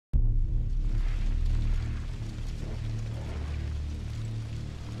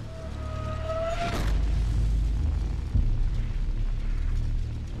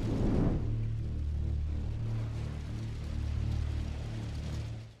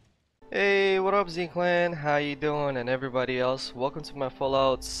Hey, what up Z Clan? How you doing and everybody else? Welcome to my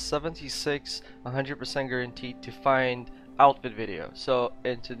Fallout 76 100% guaranteed to find outfit video. So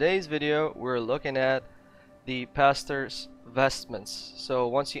in today's video we're looking at the pastor's vestments. So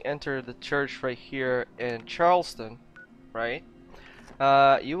once you enter the church right here in Charleston, right,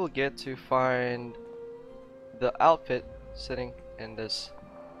 you will get to find the outfit sitting in this,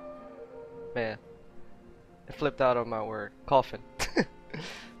 man, it flipped out on my word, coffin.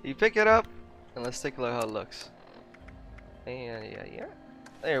 You pick it up and let's take a look how it looks. Yeah.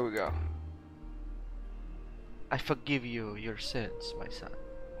 There we go. I forgive you your sins, my son.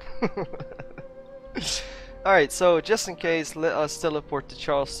 Alright, so just in case, let us teleport to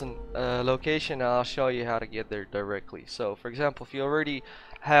Charleston location and I'll show you how to get there directly. So, for example, if you already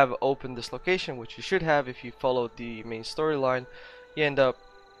have opened this location, which you should have if you followed the main storyline, you end up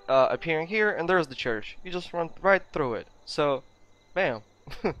appearing here and there's the church. You just run right through it. So, bam.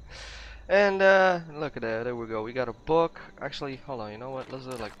 And look at that, there we go. We got a book. Actually, hold on, you know what? Let's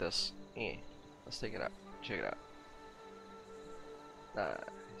do it like this. Yeah. Let's take it out. Check it out.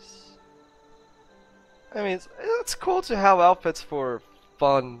 Nice. I mean, it's cool to have outfits for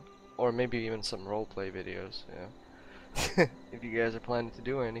fun, or maybe even some roleplay videos, yeah. If you guys are planning to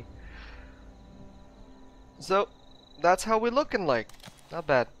do any. So, that's how we're looking like. Not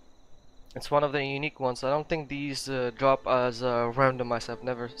bad. It's one of the unique ones. I don't think these drop as randomized. I've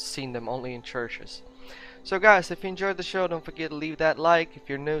never seen them, only in churches. So guys, if you enjoyed the show, don't forget to leave that like. If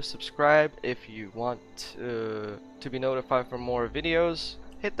you're new, subscribe. If you want to be notified for more videos,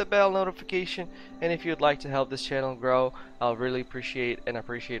 hit the bell notification. And if you'd like to help this channel grow, I'll really appreciate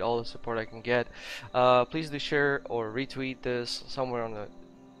all the support I can get. Please do share or retweet this somewhere on the,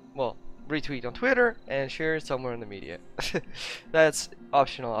 well, retweet on Twitter and share it somewhere in the media. That's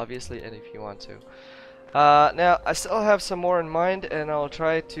optional, obviously, and if you want to. Now, I still have some more in mind, and I'll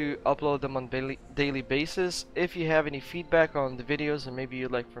try to upload them on daily basis. If you have any feedback on the videos, and maybe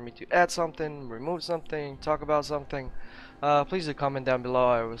you'd like for me to add something, remove something, talk about something, please do comment down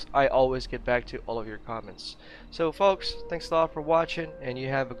below. I always get back to all of your comments. So, folks, thanks a lot for watching, and you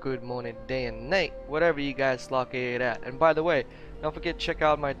have a good morning, day, and night, whatever you guys lock it at. And by the way, don't forget to check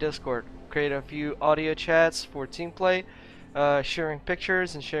out my Discord. Create a few audio chats for team play, sharing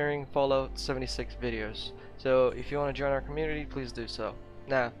pictures and sharing Fallout 76 videos. So if you want to join our community, please do so.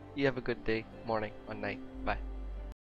 Now, you have a good day, morning, or night. Bye.